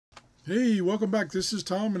Hey, welcome back. This is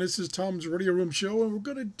Tom, and this is Tom's Radio Room Show, and we're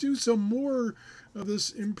going to do some more of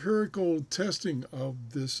this empirical testing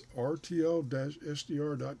of this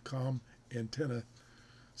RTL-SDR.com antenna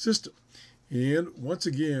system. And once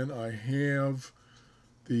again, I have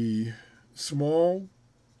the small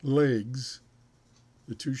legs,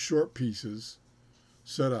 the two short pieces,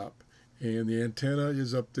 set up, and the antenna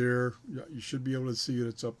is up there. You should be able to see it.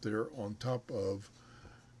 It's up there on top of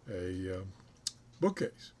a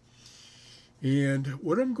bookcase. And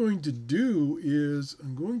what I'm going to do is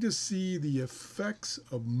I'm going to see the effects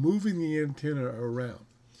of moving the antenna around.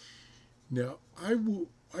 Now, I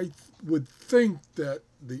would think that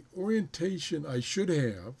the orientation I should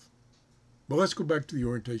have, well, let's go back to the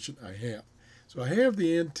orientation I have. So I have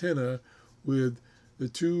the antenna with the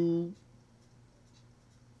two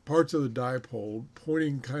parts of the dipole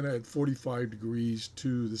pointing kind of at 45 degrees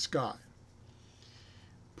to the sky.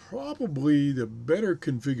 Probably the better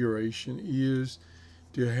configuration is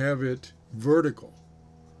to have it vertical.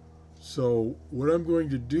 So what I'm going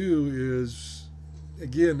to do is,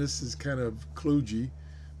 again, this is kind of kludgy,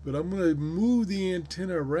 but I'm going to move the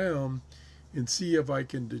antenna around and see if I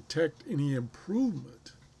can detect any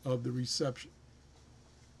improvement of the reception.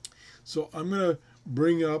 So I'm going to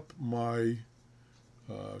bring up my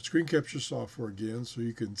screen capture software again so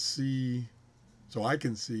you can see, so I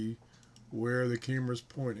can see where the camera is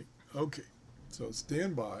pointing. Okay, so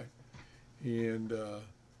stand by, and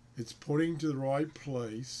it's pointing to the right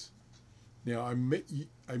place. Now I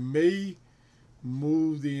may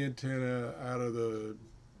move the antenna out of the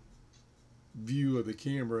view of the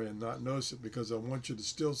camera and not notice it because I want you to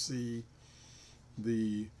still see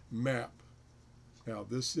the map. Now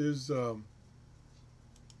this is that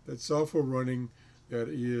software running that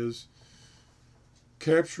is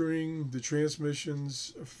capturing the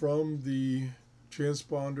transmissions from the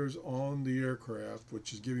transponders on the aircraft,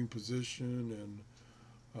 which is giving position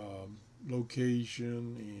and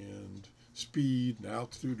location and speed and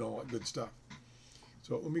altitude and all that good stuff.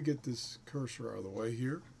 So let me get this cursor out of the way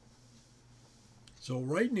here. So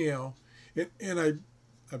right now, and I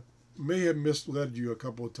may have misled you a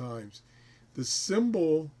couple of times, the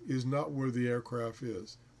symbol is not where the aircraft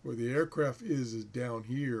is. Where the aircraft is down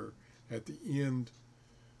here at the end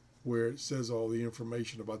where it says all the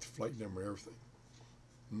information about the flight number and everything.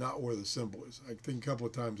 Not where the symbol is. I think a couple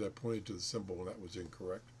of times I pointed to the symbol and that was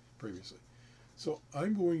incorrect previously. So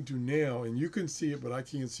I'm going to now, and you can see it, but I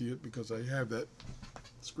can't see it because I have that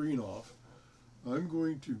screen off. I'm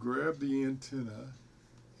going to grab the antenna.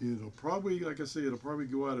 It'll probably, like I say, it'll probably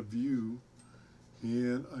go out of view.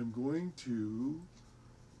 And I'm going to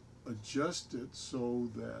adjust it so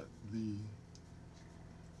that the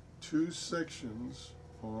two sections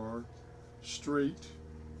are straight,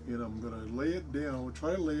 and I'm going to lay it down,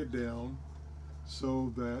 try to lay it down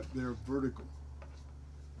so that they're vertical.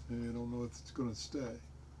 And I don't know if it's going to stay.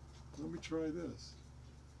 Let me try this.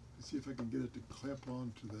 Let's see if I can get it to clamp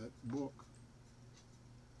onto that book.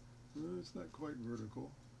 It's not quite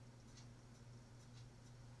vertical.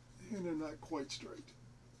 And they're not quite straight.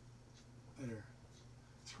 There.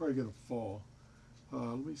 It's probably going to fall.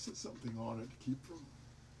 Let me set something on it to keep from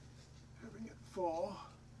having it fall.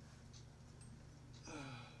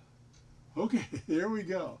 Okay, there we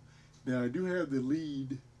go. Now I do have the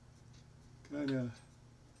lead kind of,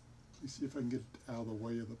 let me see if I can get it out of the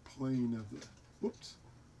way of the plane of the, whoops,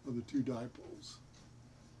 of the two dipoles.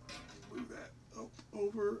 Move that up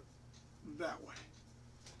over that way.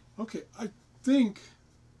 Okay, I think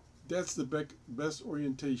that's the best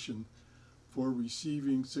orientation for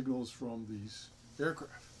receiving signals from these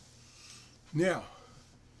aircraft. Now,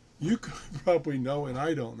 you could probably know, and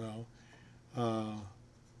I don't know,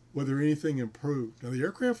 whether anything improved. Now, the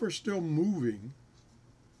aircraft are still moving,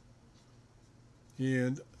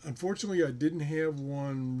 and unfortunately, I didn't have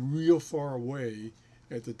one real far away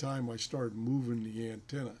at the time I started moving the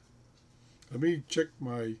antenna. Let me check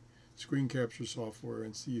my screen capture software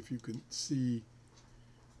and see if you can see.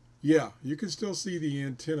 Yeah, you can still see the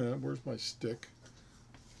antenna. Where's my stick?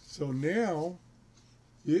 So now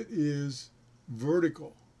it is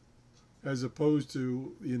vertical, as opposed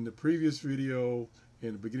to in the previous video,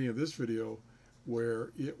 in the beginning of this video,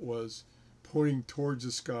 where it was pointing towards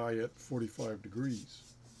the sky at 45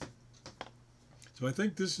 degrees. So I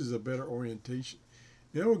think this is a better orientation.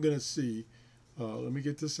 Now we're going to see, let me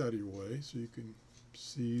get this out of your way so you can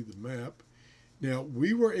see the map. Now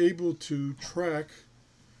we were able to track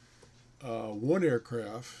one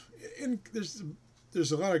aircraft, and there's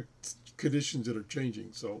a lot of conditions that are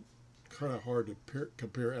changing, so kind of hard to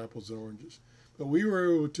compare apples and oranges. But we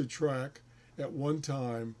were able to track at one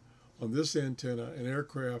time on this antenna an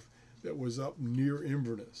aircraft that was up near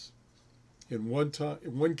Inverness. In one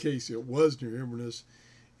case, it was near Inverness.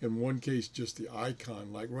 In one case, just the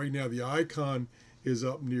icon. Like right now, the icon is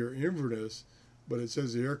up near Inverness, but it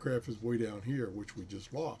says the aircraft is way down here, which we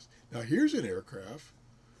just lost. Now, here's an aircraft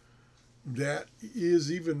that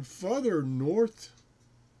is even further north.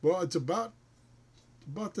 Well, it's about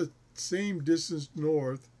the same distance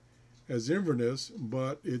north as Inverness,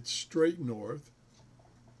 but it's straight north.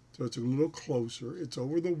 So it's a little closer. It's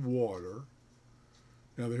over the water.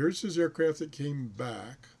 Now, here's this aircraft that came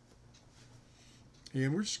back.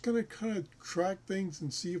 And we're just going to kind of track things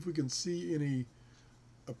and see if we can see any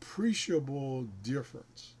appreciable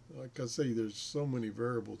difference. Like I say, there's so many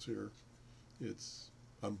variables here. It's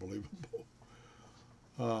unbelievable.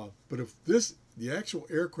 But if the actual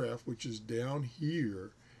aircraft, which is down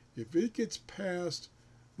here, if it gets past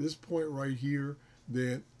this point right here,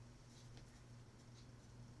 then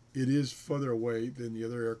it is further away than the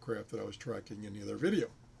other aircraft that I was tracking in the other video.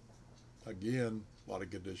 Again, a lot of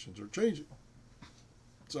conditions are changing.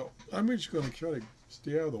 So I'm just going to try to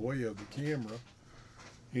stay out of the way of the camera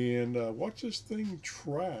and watch this thing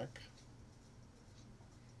track.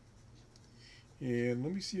 And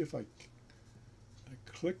let me see if I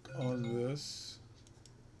click on this.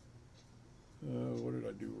 What did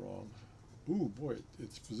I do wrong? Ooh, boy,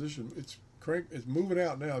 it's positioned. It's moving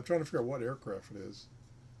out now. I'm trying to figure out what aircraft it is.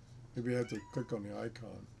 Maybe I have to click on the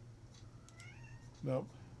icon. No,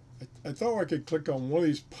 I thought I could click on one of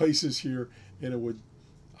these places here and it would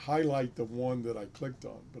highlight the one that I clicked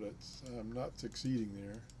on, but I'm not succeeding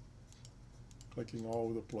there. Clicking all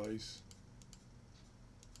over the place.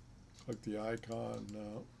 Click the icon.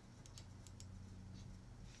 No.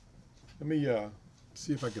 Let me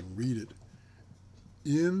see if I can read it.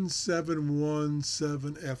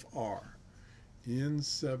 N717FR.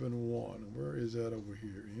 N71. Where is that over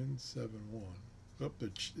here? N71. Oh,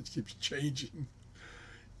 it keeps changing.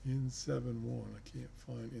 N71. I can't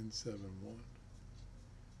find N71.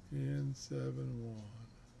 N71.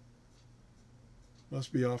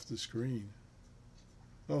 Must be off the screen.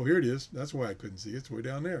 Oh, here it is. That's why I couldn't see it. It's way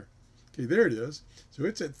down there. Okay, there it is. So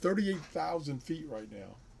it's at 38,000 feet right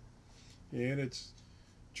now. And it's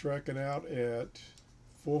tracking out at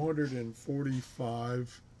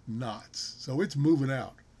 445 knots. So it's moving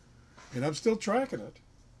out. And I'm still tracking it.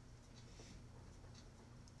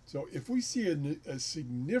 So if we see a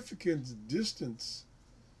significant distance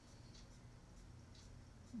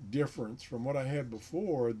difference from what I had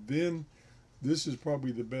before, then this is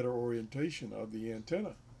probably the better orientation of the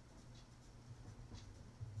antenna.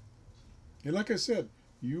 And like I said,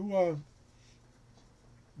 the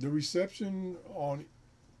reception on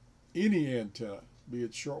any antenna, be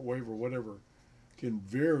it shortwave or whatever, can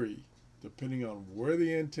vary depending on where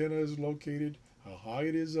the antenna is located, how high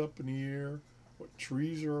it is up in the air, what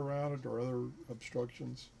trees are around it or other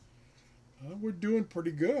obstructions. We're doing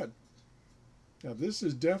pretty good. Now this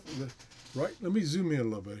is definitely, right, let me zoom in a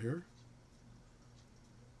little bit here.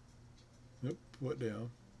 Yep, put down.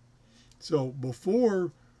 So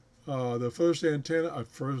before the first antenna,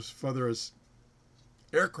 furthest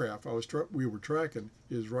aircraft we were tracking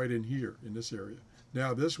is right in here, in this area.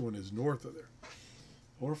 Now this one is north of there.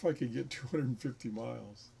 I wonder if I could get 250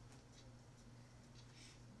 miles.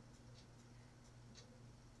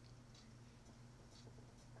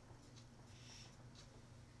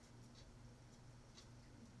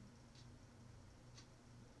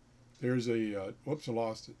 There's a, whoops, I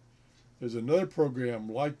lost it. There's another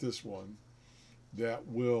program like this one that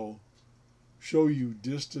will show you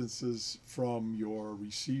distances from your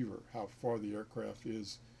receiver, how far the aircraft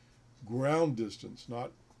is, ground distance,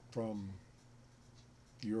 not from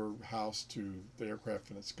your house to the aircraft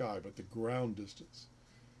in the sky, but the ground distance.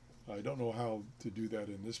 I don't know how to do that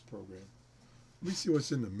in this program. Let me see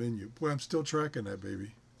what's in the menu. Boy, I'm still tracking that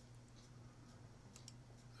baby.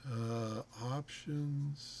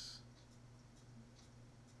 Options.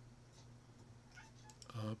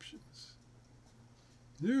 Options.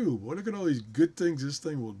 New. Well, look at all these good things this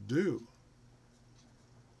thing will do.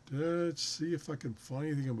 Let's see if I can find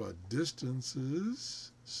anything about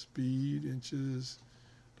distances, speed, inches.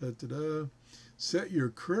 Set your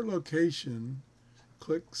current location.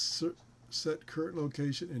 Click set current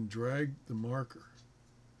location and drag the marker.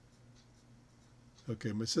 Okay,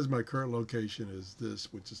 it says my current location is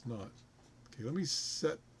this, which is not. Okay, let me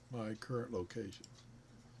set my current location.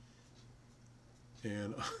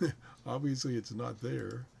 And obviously it's not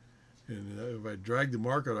there. And if I drag the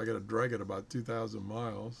marker, I got to drag it about 2,000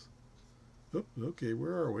 miles. Oh, okay,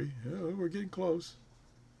 where are we? Oh, we're getting close.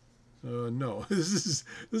 No, this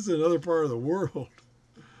is another part of the world.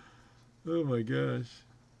 Oh my gosh.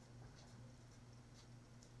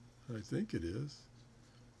 I think it is.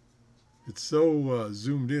 It's so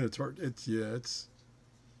zoomed in. It's hard. It's.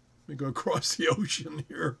 Let me go across the ocean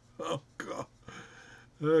here. Oh God.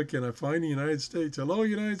 Can I find the United States? Hello,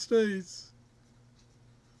 United States.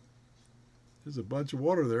 There's a bunch of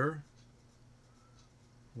water there.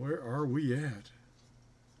 Where are we at?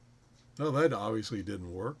 Oh, that obviously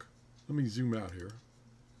didn't work. Let me zoom out here.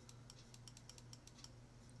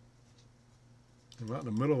 I'm out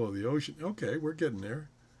in the middle of the ocean. Okay, we're getting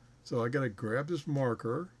there. So I got to grab this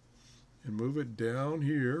marker and move it down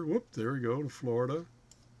here. Whoop, there we go, to Florida.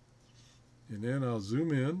 And then I'll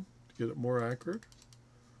zoom in to get it more accurate.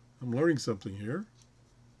 I'm learning something here.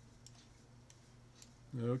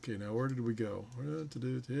 Okay, now where did we go?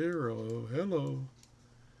 Here, hello.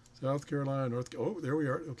 South Carolina, North Carolina. Oh, there we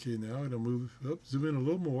are. Okay, now I'm going to move up, zoom in a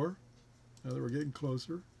little more. Now that we're getting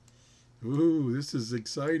closer. Ooh, this is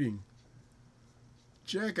exciting.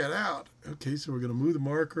 Check it out. Okay, so we're going to move the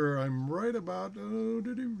marker. I'm right about, right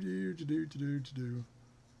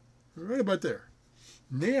about there.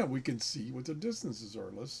 Now we can see what the distances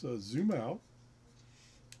are. Let's zoom out.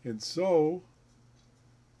 And so,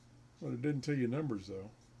 well, it didn't tell you numbers though.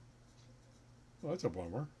 Well, that's a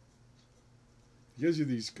bummer. It gives you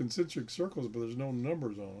these concentric circles, but there's no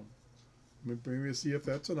numbers on them. Maybe see if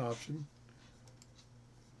that's an option.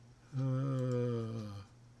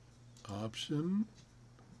 Option.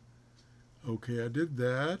 Okay, I did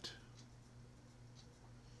that.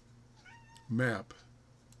 Map.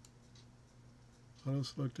 Auto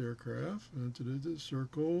select aircraft.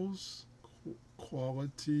 Circles.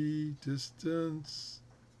 Quality. Distance.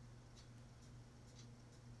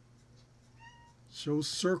 Show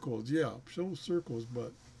circles. Yeah, show circles,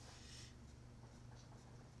 but.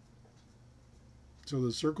 So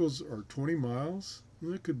the circles are 20 miles.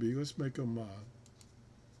 Well, it could be. Let's make them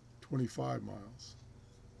 25 miles.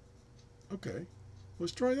 Okay,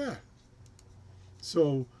 let's try that.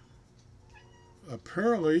 So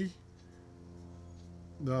apparently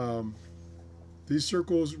these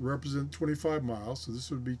circles represent 25 miles. So this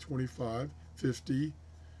would be 25, 50.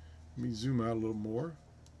 Let me zoom out a little more.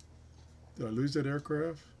 Did I lose that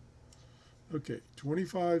aircraft? Okay,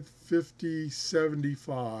 25, 50,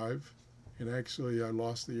 75. And actually I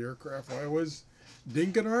lost the aircraft. I was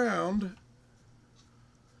dinking around.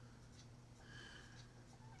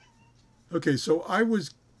 Okay, so I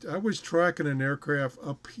was tracking an aircraft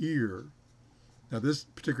up here. Now this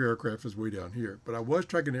particular aircraft is way down here, but I was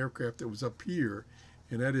tracking an aircraft that was up here,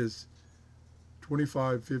 and that is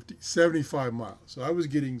 25, 50, 75 miles. So I was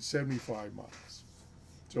getting 75 miles.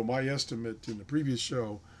 So my estimate in the previous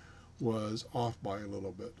show was off by a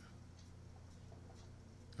little bit.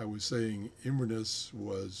 I was saying Inverness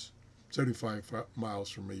was 75 miles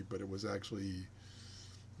from me, but it was actually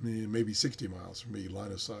maybe 60 miles from me,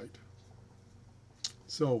 line of sight.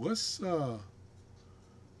 So let's.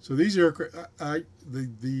 So these aircraft, the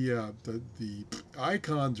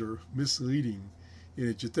icons are misleading, in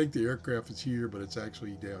that you think the aircraft is here, but it's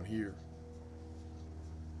actually down here.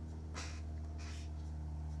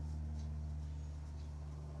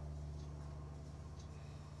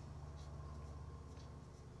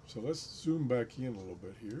 So let's zoom back in a little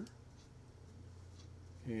bit here,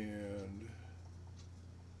 and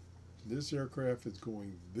this aircraft is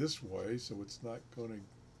going this way, so it's not going to.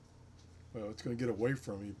 Well, it's going to get away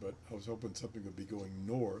from me, but I was hoping something would be going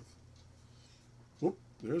north. Whoop,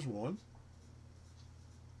 there's one.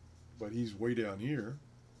 But he's way down here.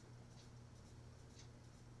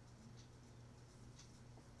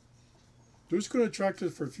 Just going to track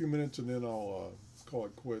this for a few minutes and then I'll call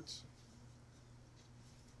it quits.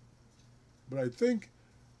 But I think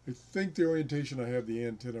the orientation I have the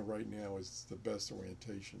antenna right now is the best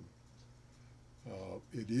orientation.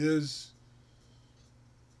 It is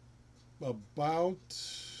about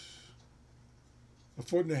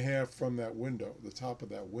 1.5 feet from that window, the top of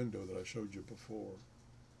that window that I showed you before.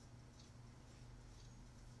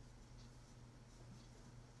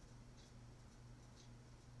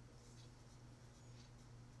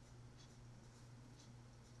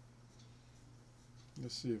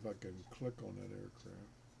 Let's see if I can click on that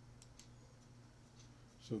aircraft.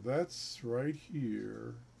 So that's right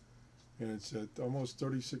here, and it's at almost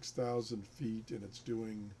 36,000 feet, and it's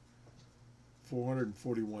doing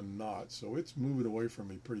 441 knots, so it's moving away from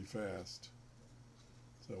me pretty fast.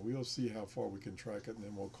 So we'll see how far we can track it, and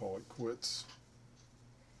then we'll call it quits.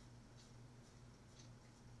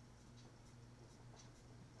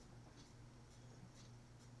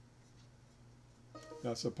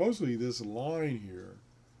 Now supposedly this line here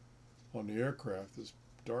on the aircraft, this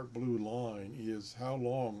dark blue line, is how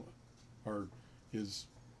long, or is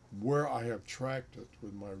where I have tracked it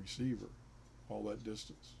with my receiver, all that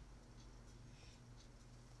distance.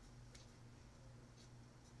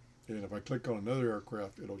 And if I click on another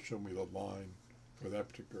aircraft, it'll show me the line for that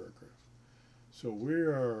particular aircraft. So we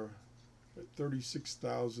are at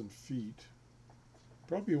 36,000 feet.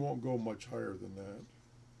 Probably won't go much higher than that.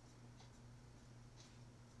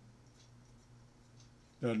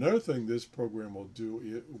 Now another thing this program will do,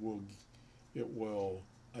 it will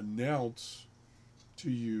announce to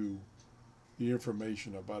you the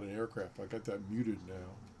information about an aircraft. I got that muted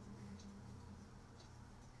now.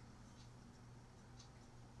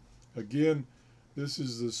 Again, this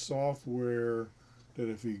is the software that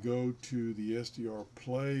if you go to the SDR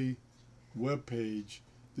Play webpage,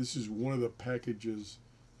 this is one of the packages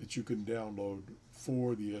that you can download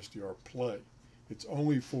for the SDR Play. It's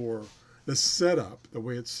only for the setup. The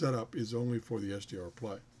way it's set up is only for the SDR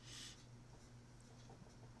Play.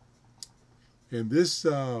 And this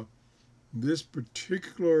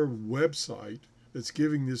particular website that's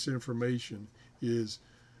giving this information is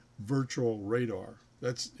Virtual Radar.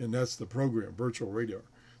 That's the program, Virtual Radar.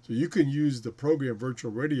 So you can use the program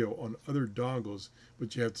Virtual Radio on other dongles,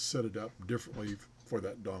 but you have to set it up differently for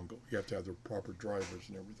that dongle. You have to have the proper drivers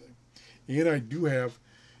and everything. And I do have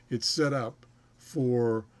it set up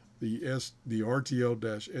for the RTL-SDR.com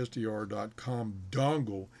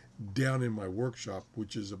dongle down in my workshop,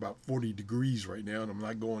 which is about 40 degrees right now, and I'm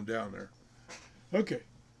not going down there. Okay,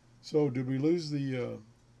 so did we lose the...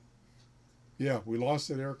 yeah, we lost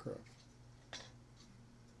that aircraft.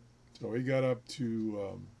 So he got up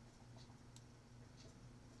to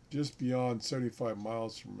just beyond 75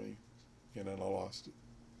 miles from me, and then I lost it.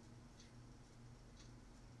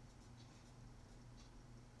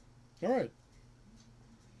 All right.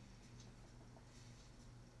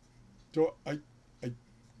 So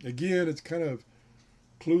again, it's kind of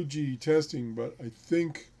kludgy testing, but I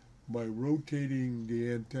think by rotating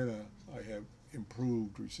the antenna, I have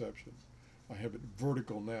improved reception. I have it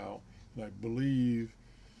vertical now, and I believe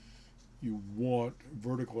you want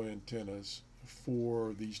vertical antennas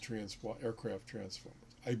for these aircraft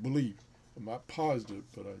transponders. I believe. I'm not positive,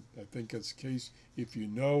 but I think that's the case. If you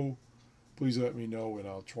know, please let me know, and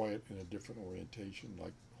I'll try it in a different orientation,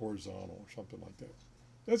 like horizontal or something like that.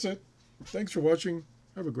 That's it. Thanks for watching.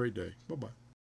 Have a great day. Bye-bye.